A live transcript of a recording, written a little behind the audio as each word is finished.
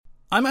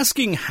I'm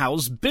asking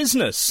how's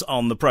business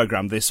on the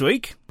programme this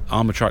week.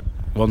 Armourtrack,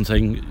 one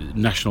thing,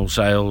 national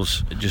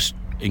sales just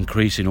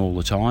increasing all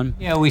the time.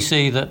 Yeah, we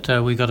see that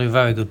we've got a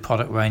very good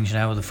product range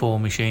now with the 4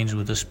 machines,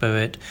 with the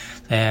Spirit,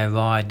 the Air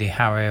Ride, the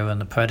Harrier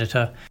and the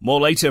Predator. More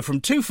later from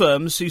two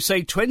firms who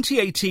say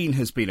 2018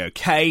 has been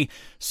okay,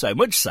 so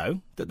much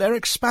so that they're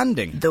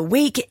expanding. The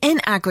Week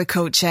in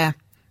Agriculture.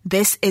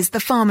 This is the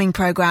Farming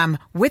Programme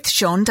with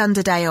Sean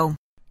Dunderdale.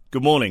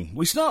 Good morning.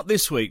 We start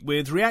this week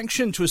with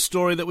reaction to a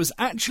story that was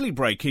actually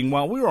breaking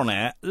while we were on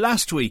air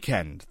last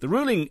weekend. The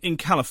ruling in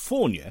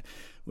California,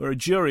 where a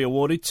jury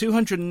awarded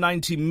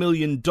 $290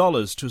 million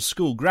to a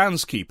school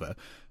groundskeeper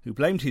who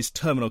blamed his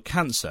terminal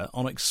cancer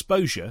on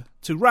exposure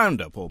to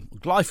Roundup, or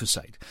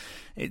glyphosate.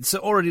 It's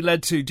already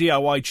led to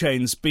DIY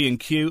chains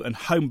B&Q and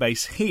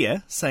Homebase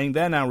here saying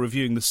they're now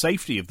reviewing the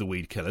safety of the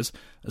weed killers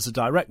as a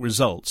direct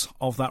result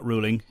of that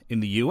ruling in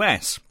the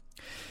US.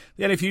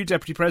 The NFU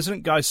Deputy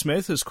President Guy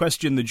Smith has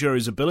questioned the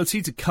jury's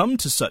ability to come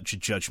to such a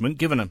judgment,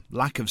 given a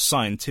lack of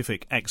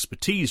scientific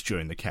expertise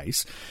during the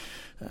case.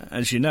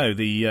 As you know,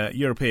 the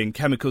European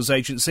Chemicals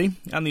Agency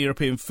and the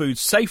European Food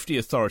Safety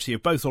Authority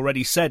have both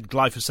already said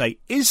glyphosate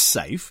is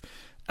safe,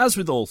 as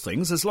with all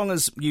things, as long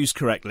as used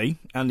correctly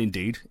and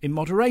indeed in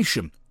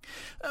moderation.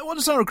 What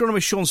does our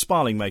agronomist Sean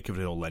Sparling make of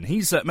it all then?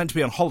 He's meant to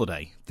be on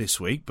holiday this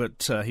week,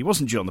 but he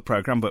wasn't due on the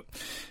programme, but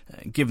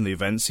given the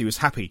events, he was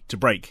happy to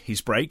break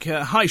his break.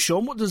 Hi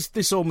Sean, what does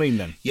this all mean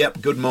then?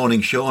 Yep, good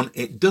morning Sean.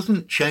 It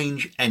doesn't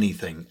change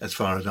anything as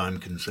far as I'm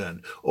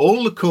concerned.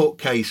 All the court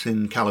case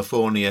in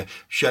California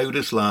showed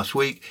us last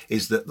week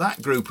is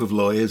that group of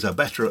lawyers are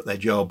better at their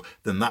job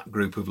than that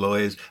group of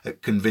lawyers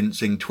at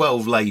convincing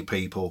 12 lay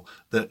people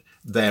that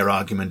their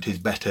argument is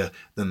better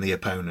than the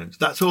opponent's.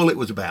 That's all it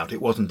was about.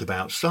 It wasn't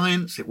about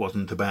science, it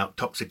wasn't about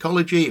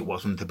toxicology, it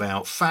wasn't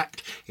about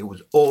fact, it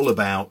was all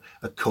about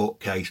a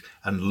court case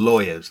and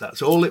lawyers.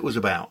 That's all it was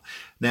about.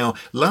 Now,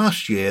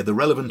 last year, the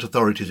relevant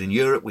authorities in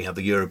Europe, we had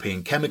the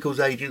European Chemicals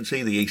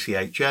Agency, the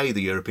ECHA,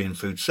 the European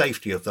Food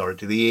Safety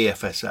Authority, the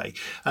EFSA,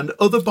 and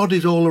other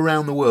bodies all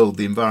around the world,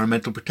 the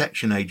Environmental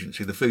Protection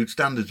Agency, the Food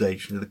Standards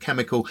Agency, the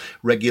Chemical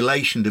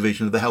Regulation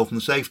Division of the Health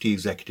and Safety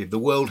Executive, the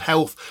World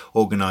Health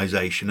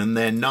Organization, and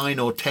their 9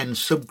 or 10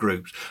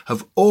 subgroups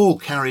have all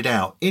carried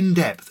out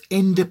in-depth,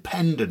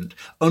 independent,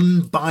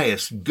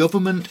 unbiased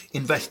government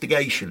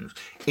investigations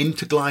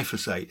into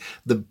glyphosate.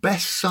 The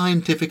best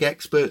scientific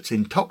experts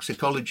in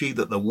toxicology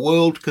that the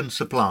world can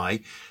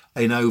supply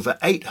in over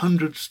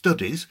 800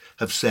 studies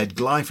have said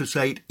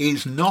glyphosate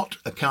is not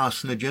a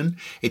carcinogen,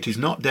 it is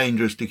not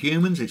dangerous to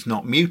humans, it's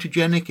not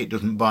mutagenic, it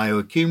doesn't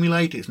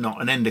bioaccumulate, it's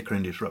not an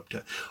endocrine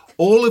disruptor.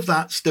 All of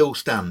that still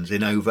stands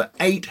in over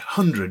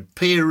 800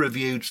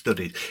 peer-reviewed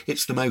studies.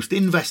 It's the most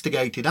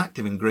investigated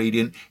active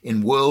ingredient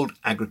in world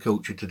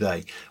agriculture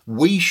today.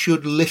 We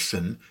should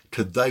listen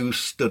to those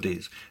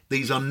studies.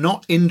 These are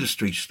not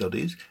industry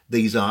studies,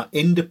 these are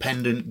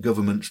independent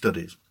government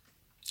studies.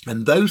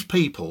 And those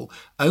people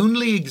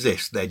only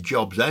exist, their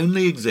jobs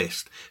only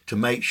exist to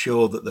make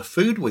sure that the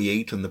food we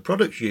eat and the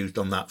products used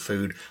on that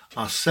food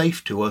are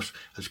safe to us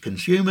as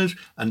consumers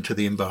and to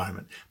the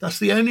environment. That's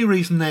the only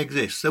reason they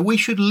exist. So we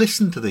should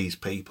listen to these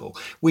people.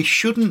 We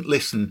shouldn't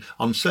listen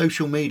on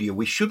social media.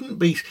 We shouldn't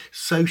be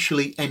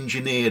socially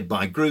engineered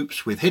by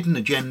groups with hidden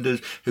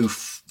agendas who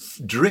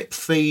drip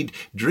feed,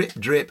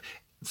 drip,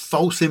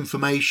 false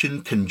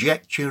information,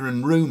 conjecture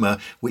and rumour,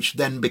 which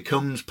then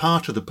becomes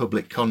part of the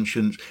public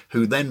conscience,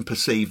 who then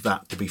perceive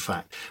that to be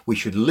fact. We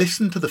should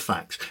listen to the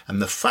facts,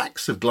 and the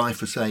facts of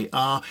glyphosate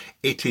are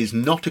it is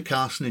not a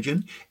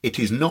carcinogen, it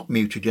is not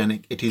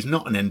mutagenic, it is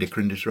not an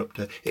endocrine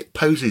disruptor, it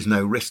poses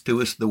no risk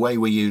to us the way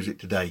we use it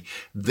today.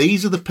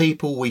 These are the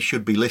people we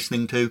should be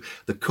listening to.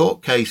 The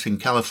court case in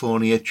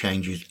California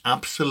changes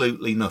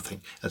absolutely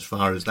nothing as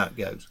far as that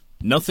goes.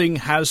 Nothing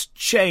has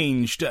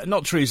changed.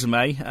 Not Theresa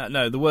May.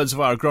 No, the words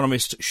of our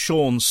agronomist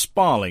Sean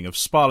Sparling of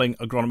Sparling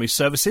Agronomy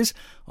Services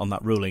on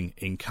that ruling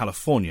in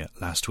California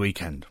last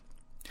weekend.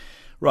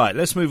 Right,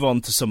 let's move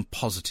on to some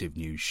positive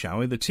news, shall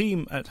we? The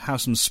team at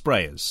Howsam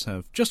Sprayers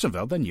have just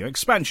unveiled their new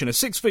expansion, a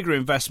 6-figure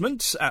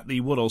investment at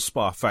the Woodall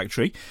Spa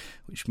factory,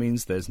 which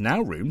means there's now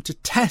room to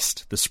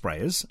test the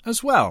sprayers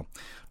as well.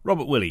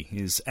 Robert Willey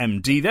is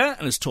MD there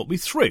and has talked me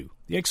through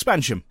the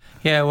expansion.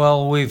 Yeah,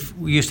 well, we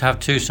used to have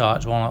 2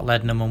 sites, one at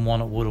Leadenham and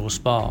one at Woodall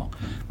Spa.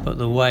 But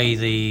the way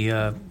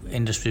the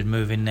industry is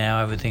moving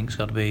now, everything's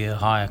got to be a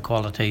higher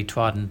quality,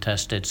 tried and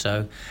tested.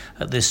 So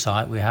at this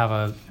site, we have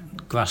a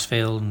grass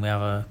field and we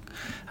have a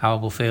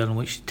arable field in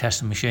which to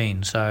test the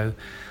machine. So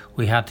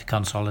we had to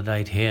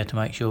consolidate here to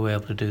make sure we're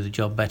able to do the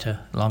job better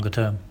longer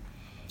term.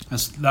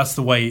 That's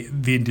the way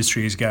the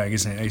industry is going,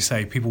 isn't it? They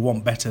say people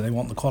want better, they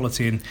want the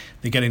quality, and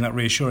they're getting that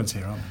reassurance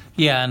here, aren't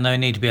they? Yeah, and they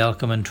need to be able to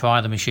come and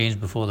try the machines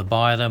before they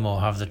buy them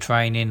or have the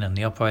training, and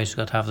the operator's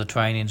got to have the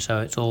training, so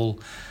it's all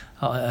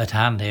at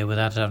hand here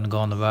without having to go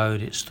on the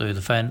road. It's through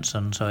the fence,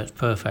 and so it's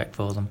perfect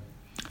for them.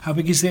 How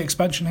big is the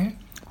expansion here?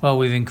 Well,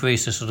 we've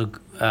increased the sort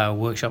of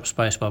workshop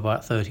space by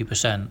about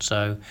 30%.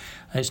 So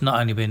it's not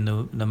only been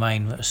the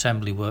main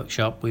assembly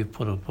workshop, we've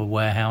put up a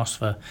warehouse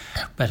for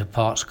better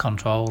parts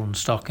control and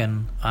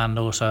stocking, and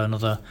also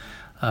another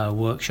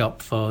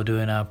workshop for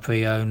doing our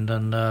pre-owned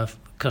and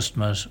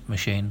customers'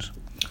 machines.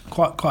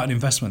 Quite an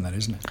investment then,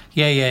 isn't it?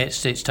 Yeah,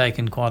 it's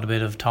taken quite a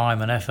bit of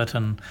time and effort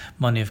and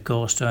money, of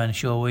course, to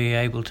ensure we're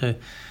able to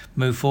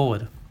move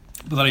forward.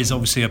 But that is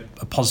obviously a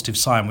positive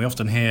sign. We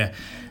often hear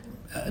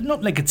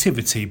not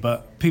negativity,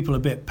 but people a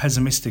bit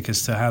pessimistic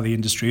as to how the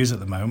industry is at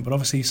the moment, but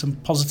obviously some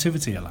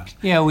positivity at last.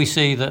 Yeah, we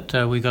see that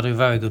we've got a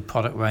very good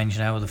product range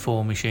now with the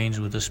 4 machines,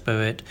 with the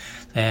Spirit,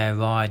 the Air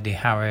Ride, the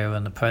Harrier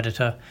and the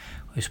Predator.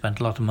 We've spent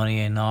a lot of money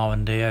in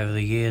R&D over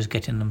the years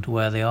getting them to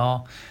where they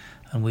are,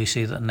 and we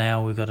see that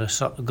now we've got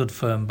a good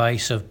firm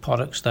base of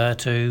products there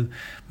to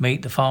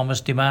meet the farmers'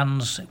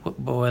 demands,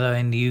 whether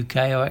in the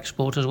UK or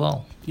export as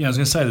well. Yeah, I was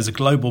going to say, there's a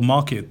global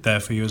market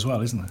there for you as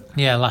well, isn't there?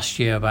 Yeah, last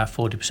year about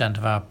 40%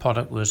 of our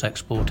product was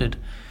exported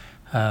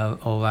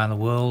all around the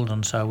world,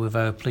 and so we're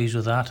very pleased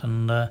with that,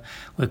 and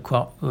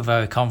we're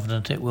very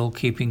confident it will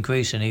keep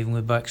increasing even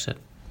with Brexit.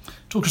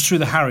 Talk us through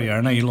the Harrier.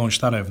 I know you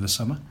launched that over the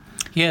summer.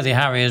 Yeah, the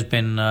Harrier has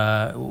been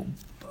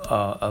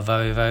a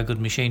very, very good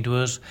machine to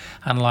us,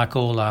 and like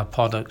all our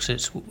products,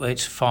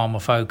 it's farmer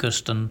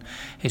focused, and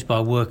it's by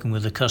working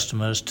with the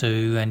customers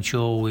to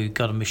ensure we've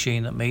got a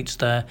machine that meets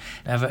their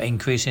ever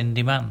increasing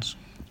demands.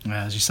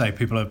 Yeah, as you say,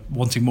 people are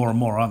wanting more and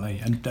more, aren't they?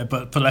 And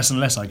but for less and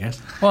less, I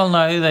guess. Well,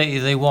 no,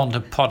 they want a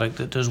product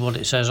that does what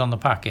it says on the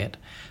packet.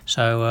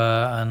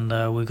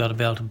 So, we've got to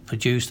be able to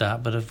produce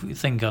that. But the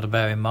thing you've got to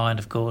bear in mind,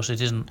 of course, it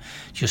isn't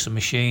just a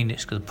machine.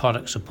 It's the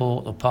product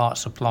support, the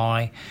parts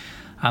supply,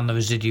 and the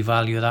residual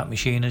value of that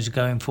machine is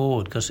going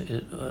forward. Because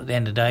at the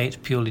end of the day, it's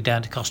purely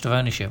down to cost of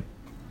ownership.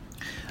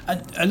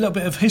 A little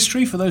bit of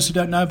history for those who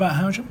don't know about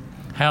Howsam.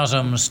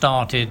 Howsam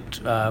started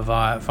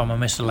from a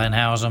Mr. Len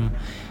Howsam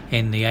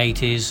in the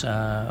 80s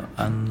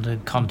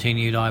and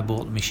continued. I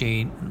bought the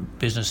machine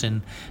business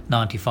in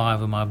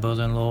 95 with my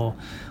brother-in-law,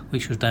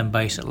 which was then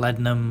based at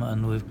Leadenham,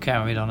 and we've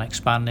carried on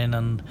expanding,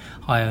 and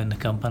I own the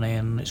company,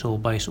 and it's all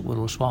based at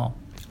Woodall Swale.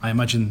 I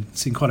imagine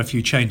seen quite a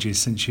few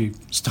changes since you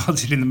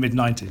started in the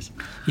mid-90s.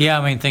 Yeah,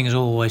 I mean, things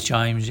always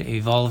change,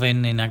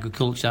 evolving in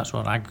agriculture. That's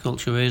what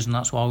agriculture is, and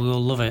that's why we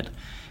all love it.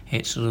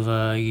 It's sort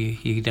of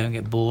you don't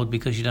get bored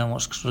because you don't know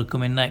what's sort of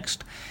coming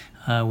next.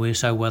 We're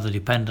so weather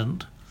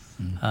dependent.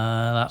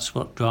 That's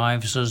what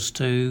drives us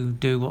to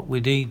do what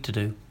we need to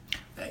do.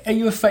 Are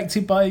you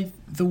affected by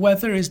the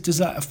weather? Does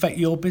that affect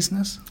your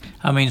business?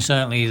 I mean,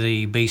 certainly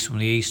the beast from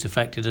the east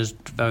affected us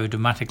very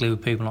dramatically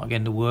with people not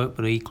getting to work,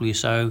 but equally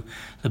so,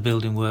 the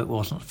building work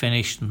wasn't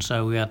finished, and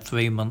so we had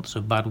 3 months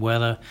of bad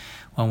weather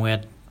when we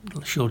had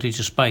a shortage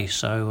of space.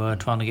 So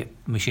trying to get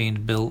machines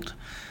built,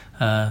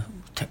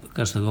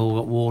 because they've all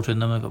got water in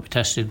them, they've got to be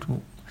tested,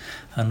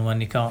 and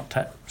when you can't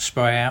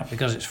spray out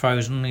because it's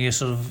frozen, you're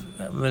sort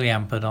of really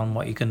hampered on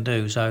what you can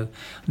do. So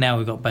now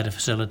we've got better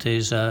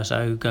facilities,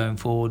 so going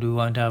forward we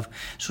won't have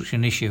such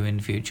an issue in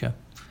the future.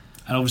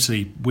 And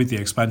obviously with the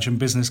expansion,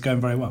 business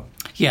going very well.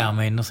 Yeah, I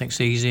mean,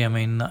 nothing's easy. I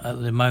mean,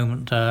 at the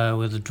moment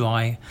with the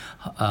dry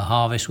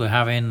harvest we're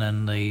having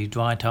and the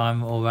dry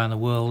time all around the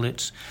world,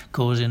 it's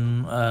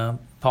causing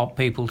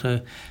people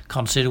to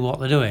consider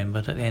what they're doing.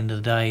 But at the end of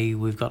the day,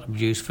 we've got to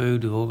produce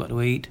food, we've all got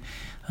to eat,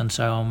 and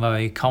so I'm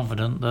very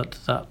confident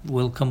that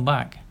will come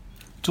back.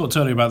 Talked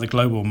earlier about the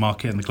global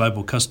market and the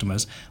global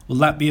customers. Will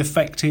that be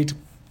affected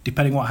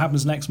depending what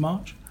happens next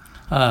March?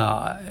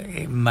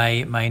 It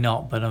may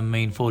not, but I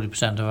mean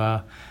 40% of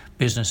our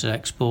business is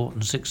export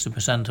and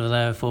 60% of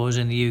therefore is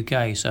in the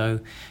UK, so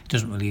it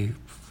doesn't really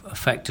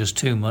affect us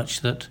too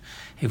much that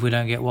if we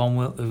don't get one,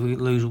 if we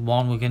lose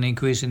one, we're going to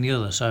increase in the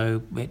other.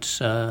 So it's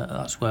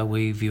that's where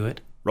we view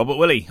it. Robert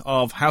Willey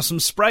of Howsam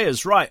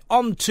Sprayers. Right,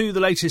 on to the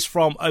latest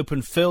from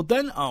Open Field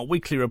then, our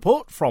weekly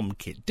report from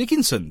Kit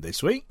Dickinson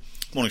this week.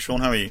 Morning,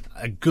 Sean. How are you?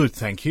 Good,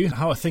 thank you.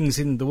 How are things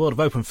in the world of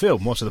Open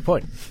Field? More to the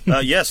point.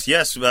 Yes,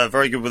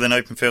 very good within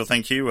Open Field,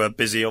 thank you.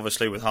 Busy,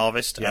 obviously, with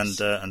harvest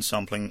and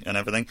sampling and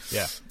everything.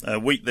 Yeah.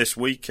 Wheat this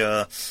week,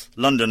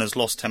 London has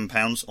lost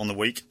 £10 on the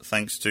week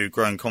thanks to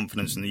growing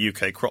confidence in the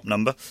UK crop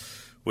number,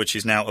 which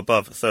is now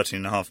above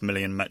 13.5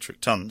 million metric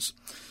tonnes,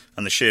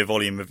 and the sheer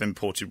volume of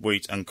imported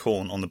wheat and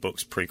corn on the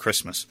books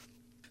pre-Christmas.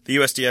 The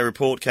USDA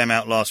report came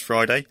out last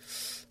Friday,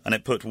 and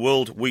it put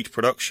world wheat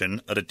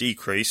production at a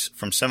decrease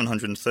from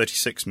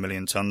 736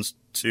 million tonnes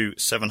to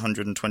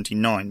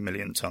 729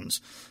 million tonnes.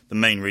 The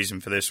main reason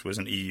for this was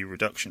an EU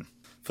reduction.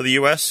 For the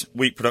US,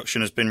 wheat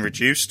production has been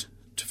reduced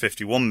to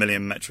 51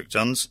 million metric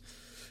tonnes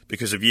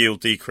because of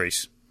yield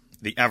decrease.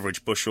 The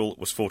average bushel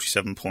was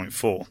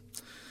 47.4.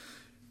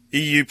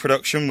 EU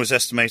production was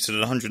estimated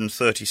at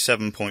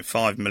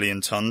 137.5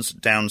 million tonnes,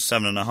 down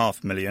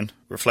 7.5 million,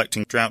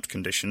 reflecting drought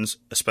conditions,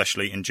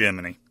 especially in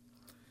Germany.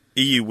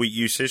 EU wheat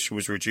usage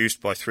was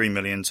reduced by 3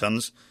 million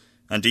tonnes,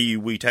 and EU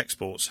wheat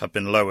exports have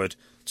been lowered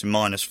to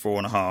minus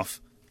 4.5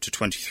 to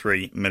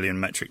 23 million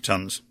metric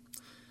tonnes.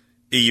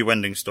 EU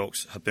ending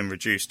stocks have been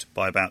reduced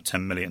by about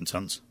 10 million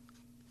tonnes.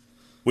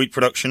 Wheat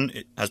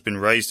production has been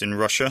raised in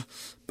Russia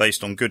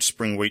based on good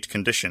spring wheat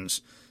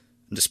conditions,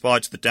 and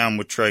despite the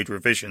downward trade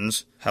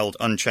revisions, held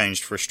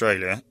unchanged for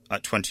Australia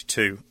at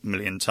 22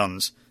 million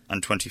tonnes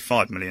and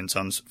 25 million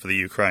tonnes for the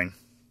Ukraine.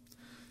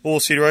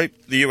 Oilseed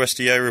rape. The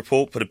USDA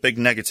report put a big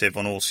negative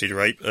on oilseed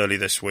rape early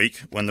this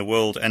week when the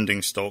world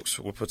ending stocks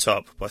were put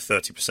up by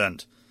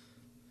 30%.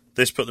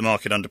 This put the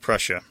market under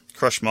pressure.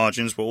 Crush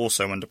margins were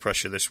also under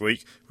pressure this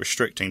week,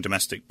 restricting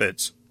domestic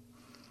bids.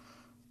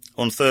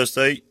 On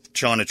Thursday,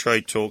 China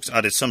trade talks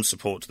added some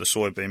support to the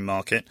soybean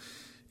market,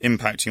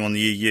 impacting on the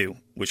EU,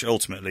 which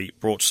ultimately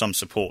brought some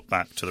support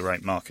back to the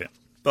rape market.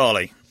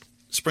 Barley.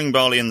 Spring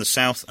barley in the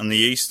south and the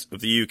east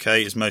of the UK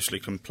is mostly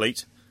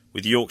complete,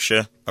 with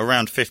Yorkshire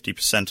around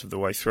 50% of the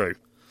way through,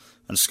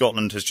 and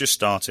Scotland has just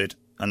started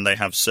and they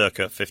have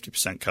circa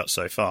 50% cut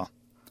so far.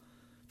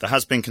 There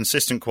has been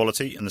consistent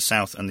quality in the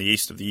south and the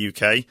east of the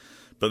UK,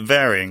 but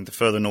varying the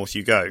further north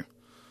you go.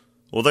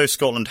 Although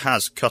Scotland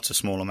has cut a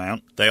small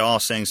amount, they are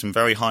seeing some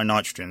very high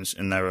nitrogens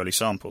in their early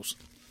samples.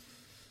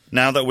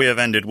 Now that we have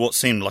ended what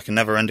seemed like a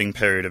never-ending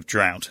period of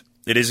drought,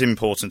 it is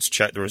important to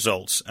check the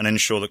results and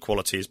ensure that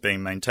quality is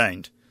being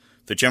maintained.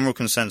 The general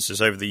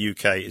consensus over the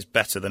UK is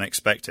better than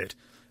expected,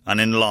 and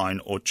in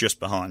line or just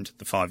behind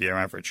the 5-year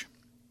average.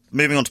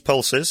 Moving on to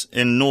pulses,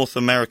 in North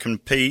American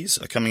peas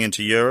are coming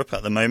into Europe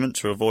at the moment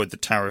to avoid the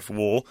tariff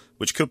war,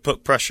 which could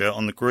put pressure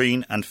on the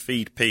green and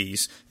feed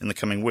peas in the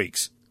coming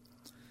weeks.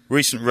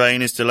 Recent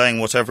rain is delaying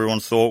what everyone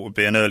thought would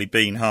be an early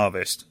bean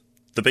harvest.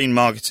 The bean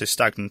market is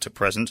stagnant at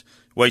present,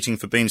 waiting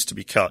for beans to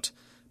be cut,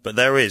 but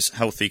there is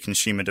healthy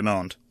consumer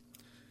demand.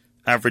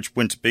 Average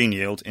winter bean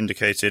yield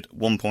indicated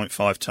 1.5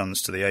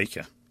 tonnes to the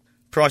acre.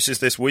 Prices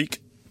this week.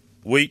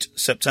 Wheat,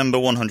 September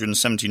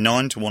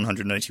 179 to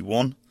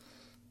 181,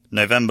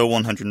 November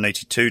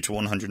 182 to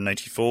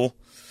 184,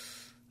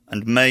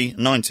 and May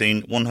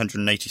 19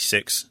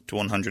 186 to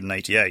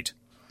 188.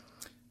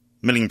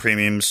 Milling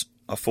premiums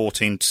are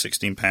 £14 to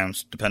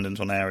 £16 dependent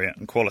on area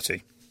and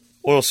quality.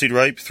 Oilseed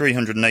rape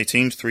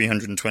 318 to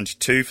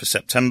 322 for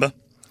September,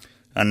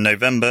 and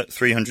November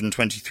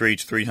 323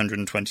 to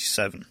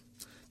 327.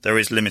 There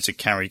is limited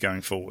carry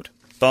going forward.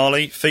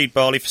 Barley, feed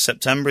barley for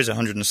September is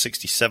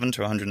 167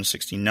 to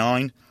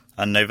 169,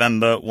 and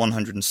November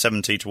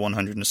 170 to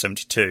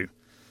 172.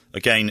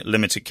 Again,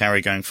 limited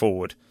carry going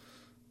forward.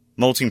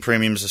 Malting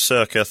premiums are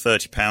circa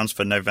 £30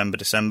 for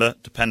November-December,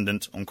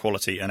 dependent on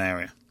quality and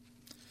area.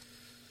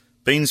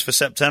 Beans for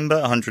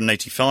September,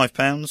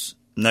 £185,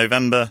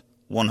 November,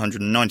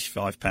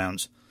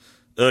 £195.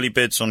 Early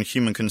bids on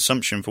human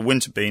consumption for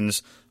winter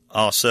beans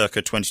are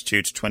circa £22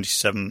 to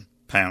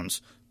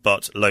 £27,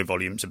 but low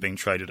volumes are being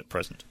traded at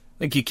present.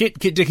 Thank you, Kit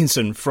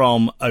Dickinson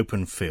from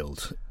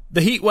Openfield.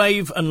 The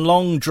heatwave and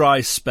long dry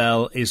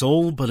spell is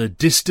all but a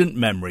distant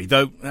memory,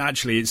 though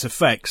actually its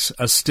effects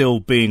are still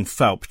being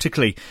felt,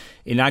 particularly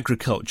in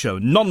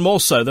agriculture, none more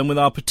so than with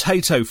our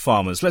potato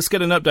farmers. Let's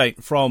get an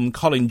update from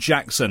Colin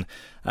Jackson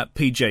at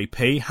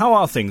PJP. How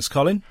are things,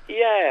 Colin?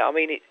 Yeah, I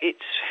mean, it's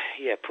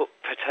put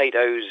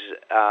potatoes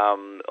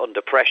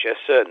under pressure,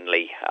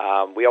 certainly.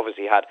 We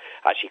obviously had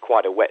actually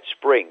quite a wet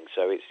spring,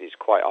 so it's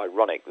quite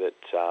ironic that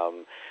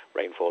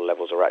rainfall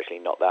levels are actually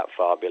not that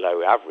far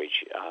below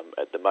average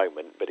at the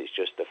moment, but it's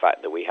just the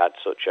fact that we had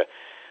such a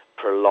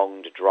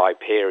prolonged dry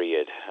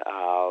period.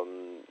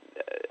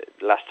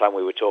 Last time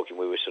we were talking,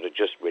 we were sort of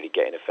just really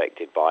getting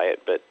affected by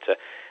it, but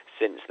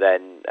since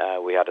then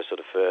we had a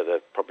sort of further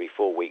probably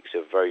 4 weeks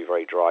of very,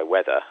 very dry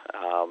weather,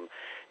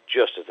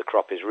 just as the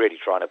crop is really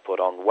trying to put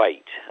on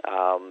weight.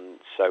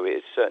 So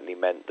it's certainly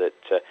meant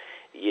that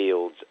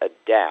yields are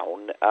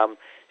down.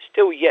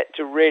 Still yet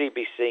to really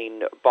be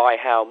seen by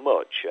how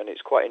much, and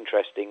it's quite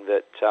interesting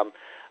that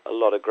a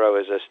lot of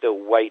growers are still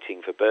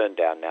waiting for burn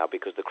down now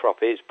because the crop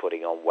is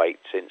putting on weight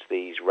since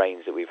these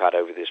rains that we've had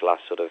over this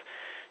last sort of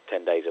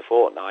 10 days, a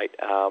fortnight,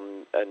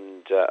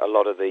 and a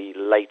lot of the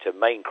later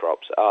main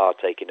crops are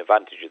taking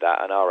advantage of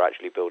that and are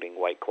actually building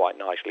weight quite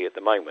nicely at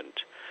the moment.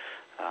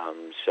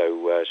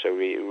 So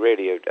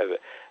really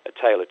a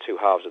tale of two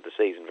halves of the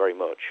season, very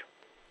much.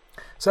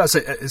 So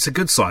it's a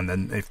good sign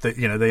then, if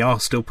they are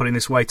still putting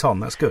this weight on.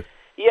 That's good.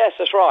 Yes,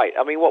 that's right.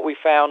 I mean, what we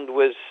found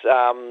was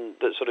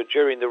that sort of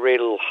during the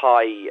real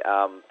high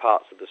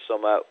parts of the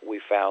summer, we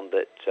found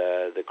that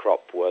the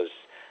crop was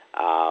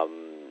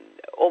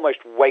almost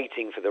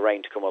waiting for the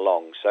rain to come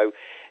along. So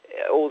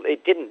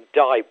it didn't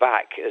die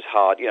back as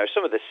hard. You know,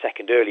 some of the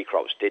second early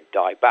crops did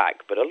die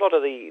back, but a lot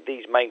of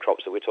these main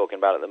crops that we're talking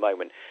about at the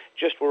moment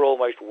just were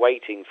almost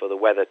waiting for the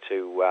weather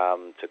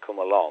to come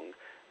along.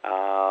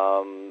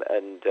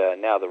 And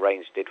now the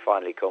rains did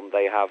finally come.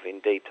 They have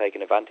indeed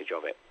taken advantage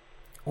of it.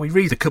 We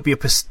read there could be a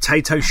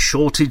potato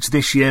shortage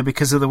this year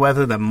because of the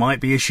weather. There might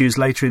be issues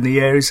later in the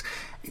year.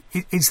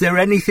 Is there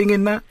anything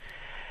in that?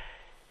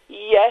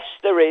 Yes,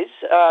 there there is.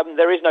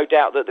 There is no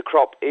doubt that the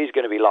crop is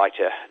going to be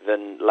lighter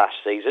than last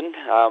season.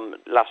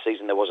 Last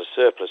season there was a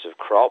surplus of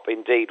crop.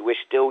 Indeed, we're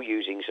still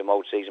using some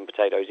old season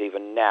potatoes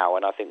even now,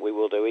 and I think we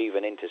will do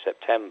even into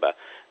September.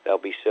 There'll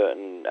be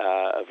certain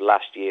of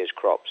last year's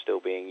crop still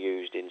being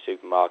used in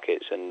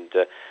supermarkets and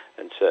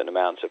certain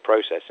amounts of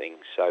processing.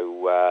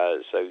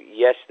 So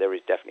yes, there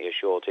is definitely a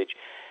shortage.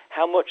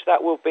 How much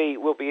that will be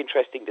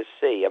interesting to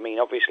see. I mean,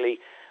 obviously,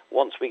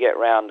 once we get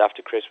round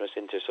after Christmas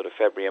into sort of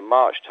February and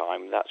March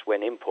time, that's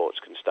when imports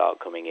can start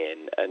coming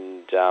in.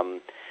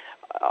 And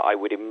I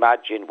would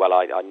imagine, well,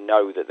 I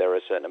know that there are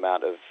a certain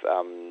amount of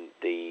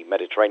the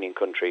Mediterranean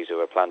countries who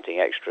are planting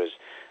extras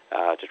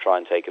to try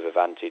and take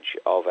advantage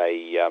of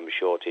a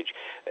shortage.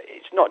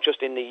 It's not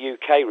just in the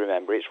UK,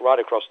 remember, it's right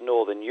across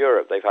Northern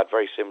Europe. They've had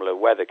very similar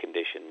weather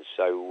conditions.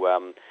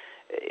 So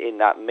in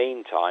that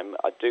meantime,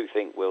 I do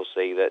think we'll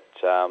see that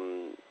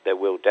there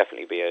will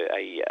definitely be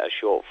a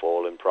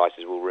shortfall and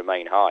prices will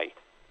remain high.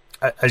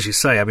 As you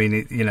say, I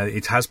mean,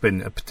 it has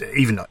been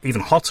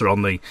even hotter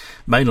on the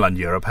mainland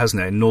Europe,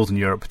 hasn't it? In Northern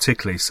Europe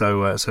particularly,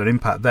 so an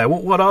impact there.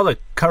 What are the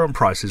current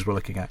prices we're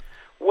looking at?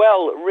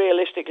 Well,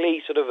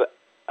 realistically, sort of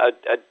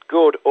a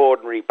good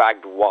ordinary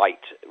bagged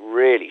white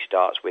really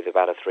starts with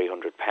about a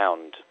 £300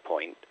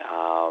 point.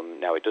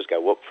 Now it does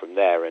go up from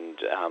there, and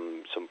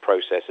some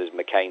processors,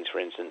 McCain's for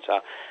instance,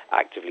 are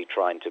actively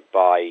trying to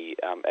buy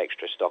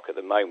extra stock at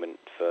the moment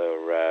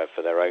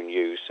for their own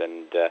use,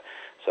 and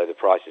so the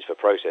prices for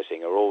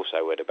processing are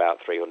also at about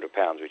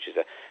 £300, which is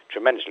a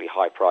tremendously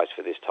high price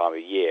for this time of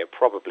year,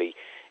 probably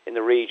in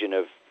the region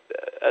of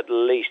at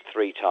least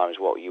 3 times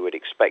what you would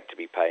expect to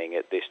be paying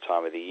at this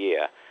time of the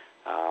year.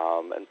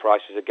 And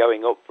prices are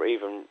going up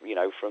even,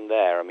 from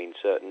there. I mean,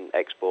 certain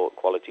export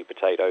quality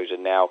potatoes are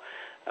now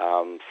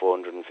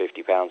 £450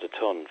 a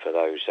tonne for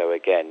those. So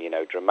again,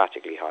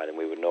 dramatically higher than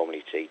we would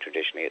normally see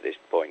traditionally at this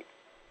point.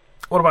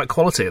 What about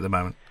quality at the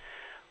moment?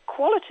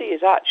 Quality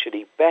is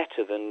actually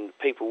better than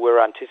people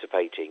were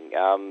anticipating.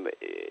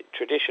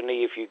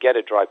 Traditionally, if you get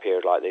a dry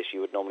period like this, you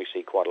would normally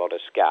see quite a lot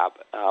of scab.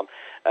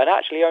 And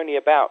actually only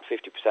about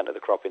 50% of the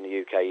crop in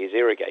the UK is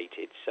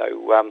irrigated.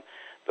 So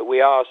but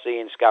we are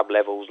seeing scab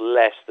levels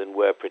less than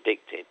were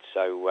predicted.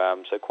 So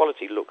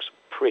quality looks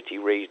pretty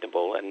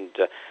reasonable. And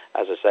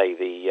as I say,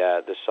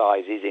 the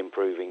size is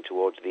improving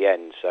towards the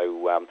end.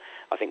 So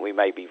I think we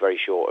may be very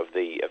short of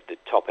the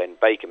top end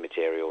bacon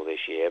material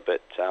this year,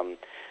 but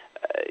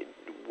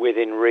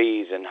within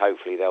reason,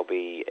 hopefully there'll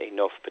be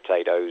enough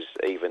potatoes,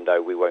 even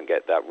though we won't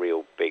get that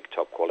real big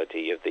top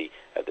quality of the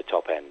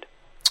top end.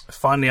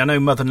 Finally, I know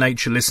Mother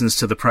Nature listens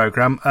to the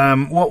programme.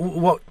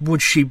 What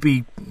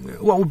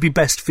would be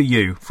best for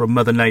you from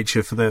Mother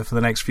Nature for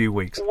the next few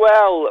weeks?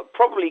 Well,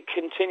 probably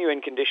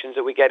continuing conditions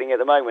that we're getting at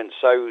the moment.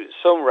 So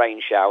some rain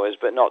showers,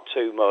 but not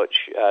too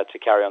much to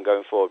carry on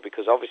going forward,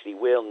 because obviously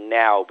we'll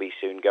now be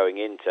soon going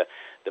into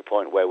the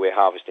point where we're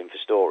harvesting for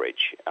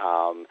storage.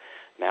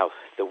 Now,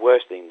 the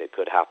worst thing that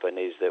could happen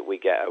is that we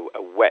get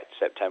a wet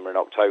September and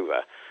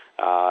October,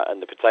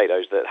 and the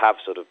potatoes that have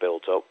sort of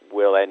built up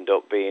will end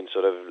up being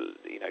sort of,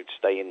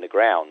 stay in the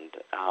ground.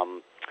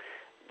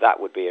 That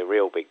would be a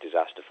real big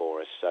disaster for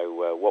us.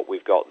 So what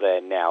we've got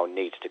there now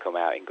needs to come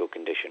out in good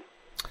condition.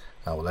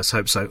 Oh, well, let's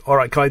hope so. All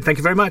right, Colin, thank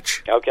you very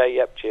much. OK,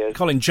 yep, cheers.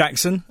 Colin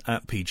Jackson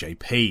at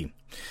PJP.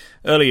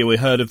 Earlier we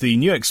heard of the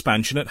new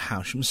expansion at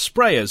Howsham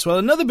Sprayers. Well,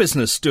 another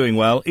business doing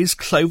well is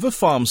Clover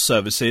Farm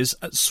Services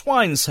at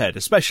Swineshead,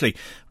 especially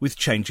with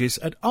changes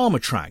at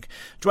Armatrack.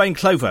 Dwayne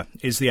Clover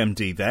is the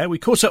MD there. We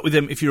caught up with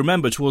him, if you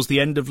remember, towards the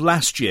end of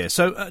last year.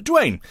 So,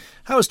 Dwayne,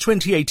 how has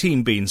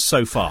 2018 been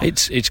so far?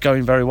 It's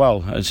going very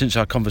well. And since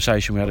our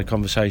conversation, we had a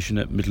conversation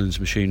at Midlands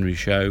Machinery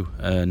Show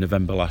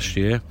November last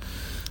year.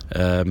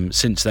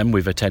 Since then,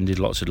 we've attended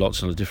lots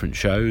of different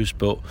shows,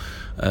 but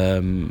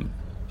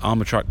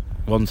Armatrack,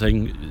 one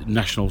thing,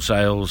 national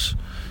sales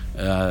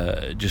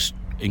just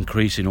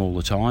increasing all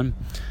the time,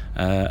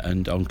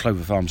 and on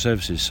Clover Farm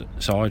Services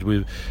side,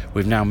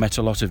 we've now met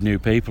a lot of new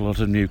people, a lot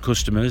of new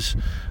customers,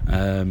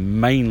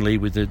 mainly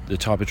with the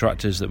type of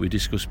tractors that we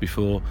discussed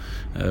before.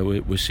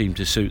 We seem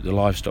to suit the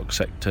livestock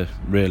sector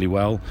really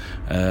well.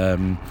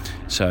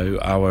 So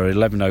our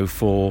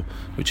 1104,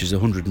 which is a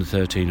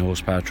 113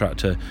 horsepower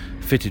tractor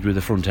fitted with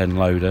a front end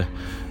loader,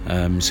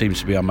 seems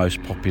to be our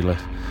most popular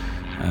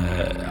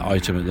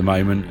item at the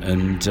moment,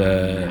 and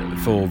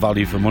for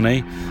value for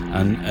money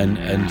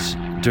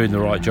and doing the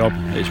right job,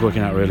 it's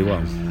working out really well.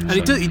 And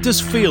it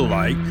does feel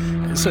like,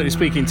 certainly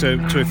speaking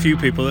to a few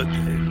people,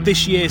 that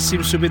this year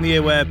seems to have been the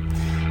year where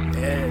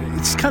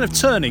it's kind of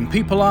turning.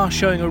 People are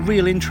showing a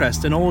real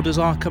interest and orders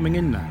are coming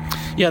in now.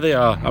 Yeah, they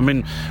are. I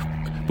mean,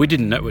 we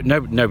didn't know,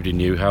 nobody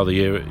knew how the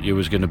year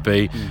was going to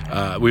be.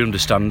 We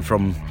understand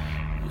from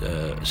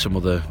some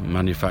other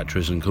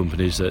manufacturers and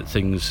companies that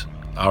things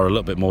are a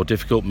little bit more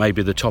difficult.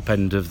 Maybe the top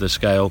end of the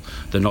scale,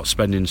 they're not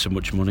spending so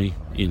much money,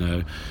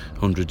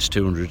 hundreds,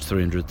 200,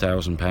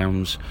 300,000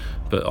 pounds.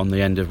 But on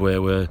the end of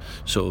where we're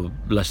sort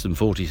of less than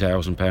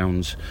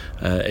 £40,000,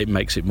 it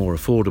makes it more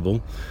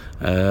affordable.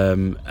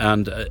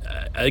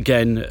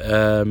 Again,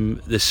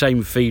 the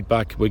same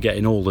feedback we're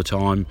getting all the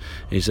time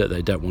is that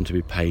they don't want to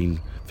be paying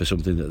for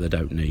something that they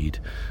don't need.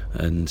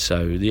 And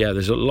so,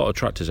 there's a lot of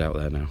tractors out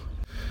there now.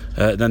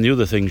 Then the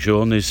other thing,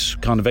 Sean, is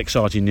kind of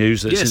exciting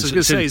news. That yes, I was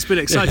going to say it's been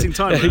an exciting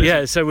time. Really.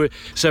 Yeah, so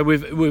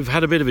we've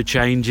had a bit of a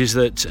change. Is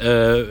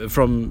that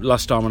from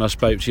last time when I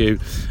spoke to you,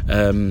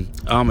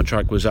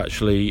 Armotrac was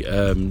actually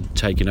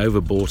taken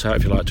over, bought out,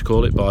 if you like to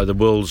call it, by the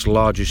world's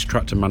largest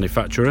tractor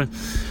manufacturer.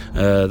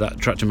 That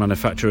tractor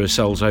manufacturer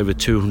sells over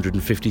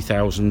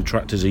 250,000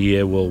 tractors a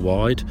year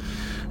worldwide.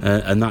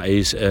 And that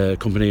is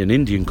an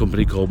Indian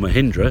company called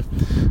Mahindra.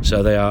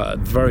 So they are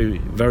very,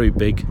 very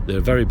big. They're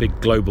a very big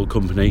global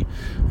company,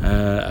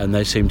 and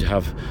they seem to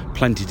have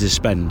plenty to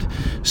spend.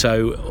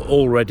 So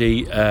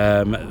already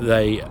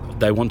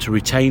they want to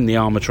retain the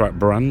Armotrac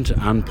brand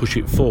and push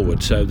it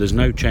forward. So there's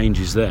no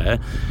changes there,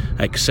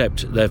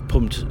 except they've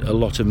pumped a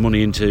lot of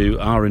money into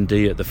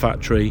R&D at the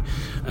factory.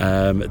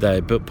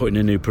 They're putting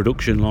a new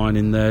production line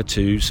in there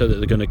so that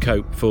they're going to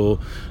cope for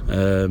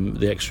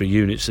the extra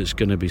units that's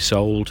going to be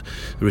sold.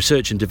 The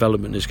research and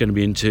development is going to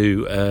be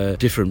into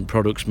different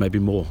products, maybe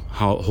more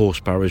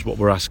horsepower is what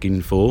we're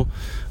asking for,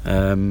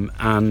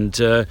 and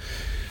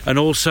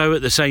also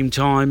at the same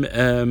time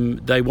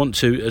they want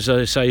to, as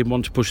I say,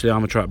 push the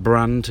Armotrac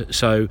brand.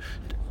 So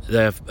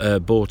they've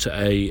bought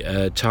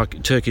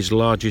Turkey's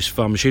largest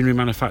farm machinery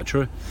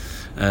manufacturer.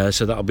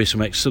 So that'll be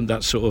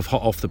that's sort of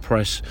hot off the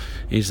press,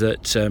 is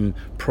that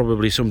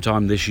probably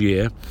sometime this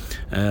year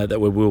that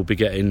we will be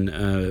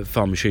getting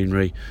farm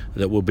machinery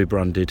that will be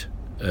branded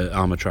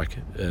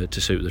Armotrac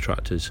to suit the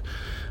tractors.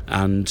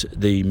 And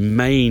the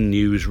main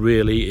news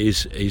really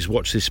is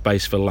watch this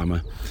space for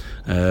Lammer,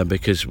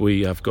 because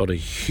we have got a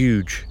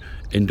huge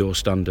indoor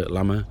stand at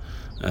Lammer.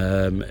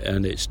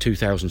 And it's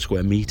 2,000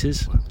 square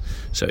metres,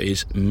 so it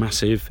is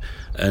massive.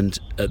 And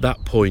at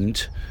that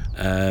point,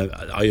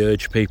 I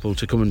urge people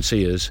to come and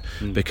see us,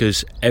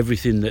 because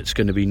everything that's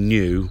going to be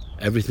new,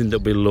 everything that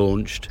will be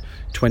launched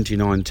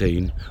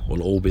 2019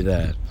 will all be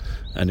there.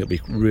 And it'll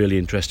be really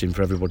interesting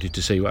for everybody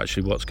to see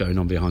what's going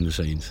on behind the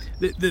scenes.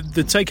 The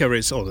takeover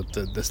is, or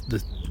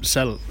the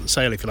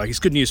sale, if you like, it's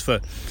good news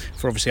for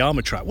obviously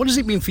Armotrac. What does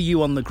it mean for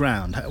you on the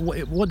ground?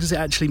 What does it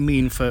actually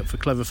mean for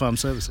Clover Farm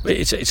Services?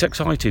 It's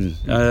exciting.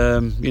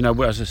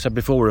 As I said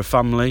before, we're a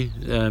family,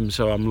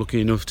 so I'm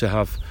lucky enough to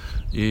have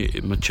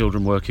my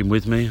children working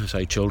with me. I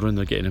say children,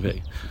 they're getting a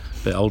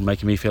bit old,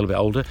 making me feel a bit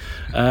older.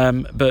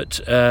 But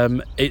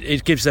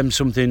it gives them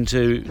something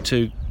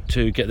to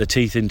get their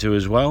teeth into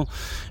as well.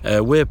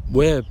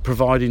 We're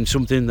providing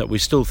something that we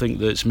still think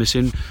that's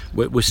missing.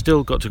 We've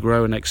still got to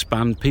grow and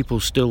expand. People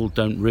still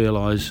don't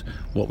realise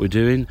what we're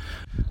doing,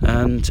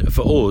 and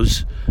for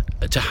us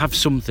to have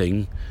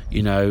something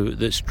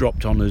that's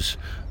dropped on us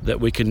that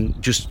we can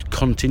just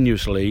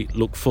continuously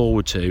look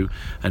forward to,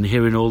 and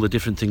hearing all the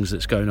different things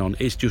that's going on,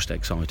 it's just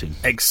exciting.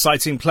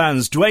 Exciting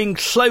plans. Dwayne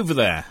Clover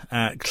there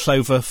at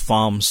Clover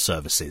Farm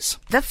Services.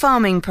 The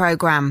Farming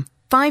Programme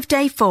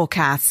 5-day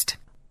forecast.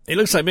 It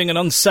looks like being an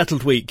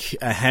unsettled week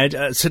ahead.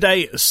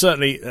 Today,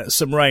 certainly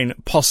some rain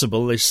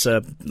possible. This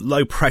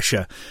low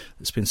pressure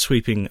that's been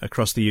sweeping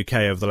across the UK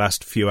over the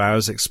last few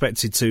hours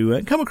expected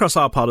to come across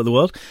our part of the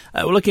world.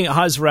 We're looking at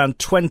highs around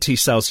 20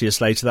 Celsius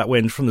later. That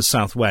wind from the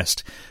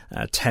southwest,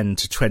 10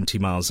 to 20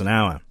 miles an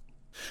hour.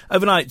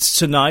 Overnight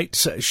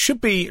tonight should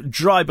be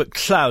dry but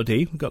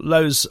cloudy. We've got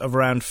lows of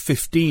around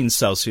 15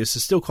 Celsius.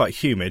 It's still quite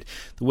humid.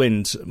 The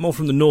wind more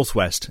from the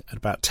northwest at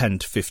about 10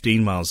 to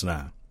 15 miles an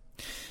hour.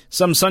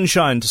 Some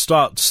sunshine to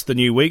start the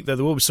new week, though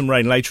there will be some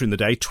rain later in the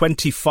day.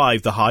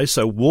 25 the high,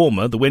 so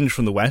warmer. The wind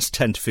from the west,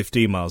 10 to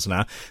 15 miles an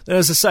hour. Then,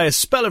 as I say, a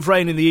spell of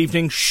rain in the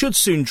evening. Should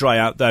soon dry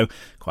out, though.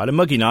 Quite a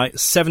muggy night.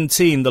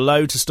 17 the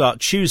low to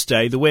start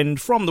Tuesday. The wind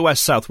from the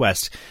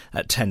west-southwest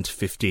at 10 to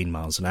 15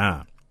 miles an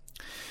hour.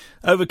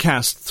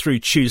 Overcast through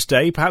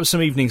Tuesday, perhaps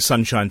some evening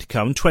sunshine to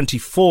come.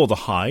 24 the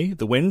high,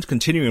 the wind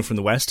continuing from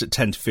the west at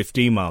 10 to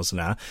 15 miles an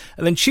hour.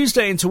 And then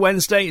Tuesday into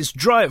Wednesday, it's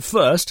dry at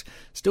first,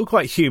 still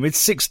quite humid.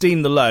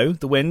 16 the low,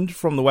 the wind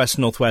from the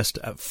west-northwest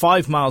at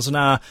 5 miles an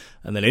hour.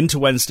 And then into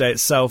Wednesday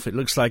itself, it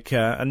looks like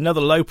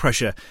another low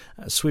pressure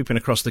sweeping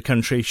across the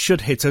country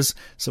should hit us.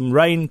 Some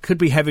rain could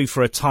be heavy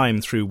for a time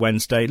through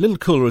Wednesday. A little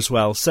cooler as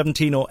well,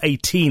 17 or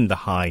 18 the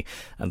high,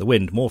 and the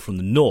wind more from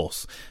the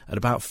north at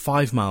about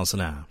 5 miles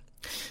an hour.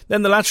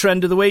 Then the latter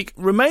end of the week,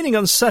 remaining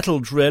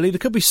unsettled really. There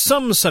could be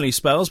some sunny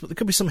spells, but there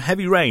could be some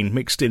heavy rain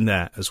mixed in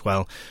there as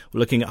well. We're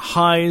looking at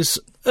highs,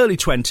 early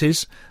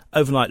 20s,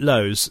 overnight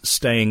lows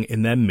staying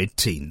in their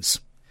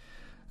mid-teens.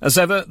 As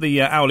ever,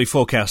 the hourly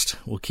forecast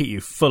will keep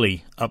you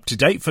fully up to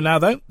date. For now,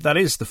 though, that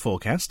is the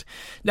forecast.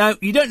 Now,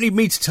 you don't need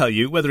me to tell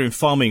you, whether in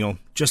farming or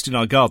just in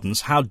our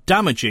gardens, how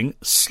damaging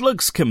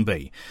slugs can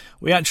be.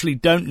 We actually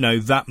don't know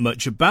that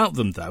much about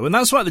them, though, and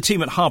that's why the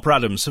team at Harper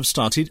Adams have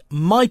started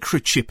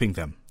microchipping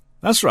them.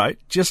 That's right,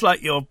 just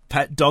like your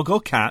pet dog or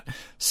cat,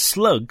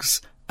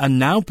 slugs are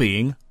now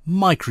being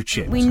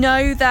microchipped. We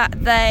know that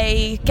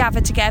they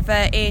gather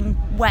together in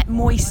wet,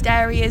 moist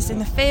areas in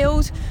the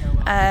field.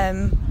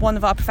 One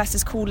of our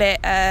professors call it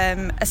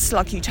a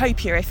slug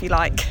utopia, if you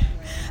like.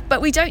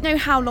 But we don't know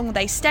how long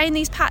they stay in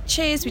these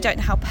patches, we don't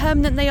know how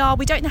permanent they are,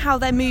 we don't know how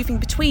they're moving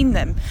between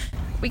them.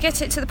 We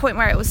get it to the point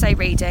where it will say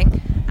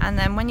reading, and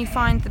then when you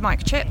find the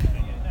microchip,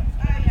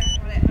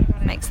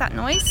 it makes that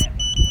noise.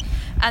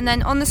 And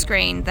then on the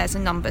screen there's a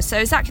number. So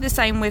exactly the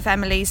same with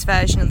Emily's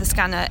version of the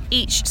scanner.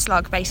 Each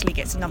slug basically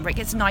gets a number, it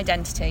gets an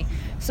identity.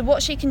 So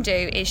what she can do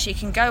is she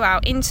can go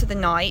out into the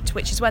night,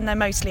 which is when they're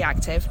mostly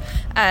active,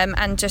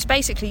 and just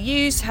basically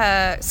use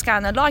her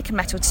scanner like a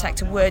metal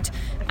detector would,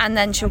 and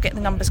then she'll get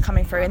the numbers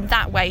coming through. And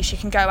that way she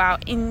can go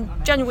out in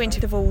general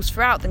intervals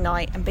throughout the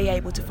night and be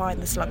able to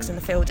find the slugs in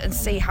the field and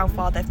see how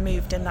far they've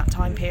moved in that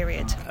time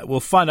period. We'll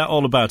find out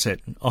all about it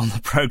on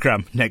the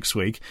programme next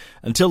week.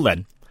 Until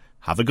then,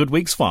 have a good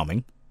week's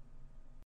farming.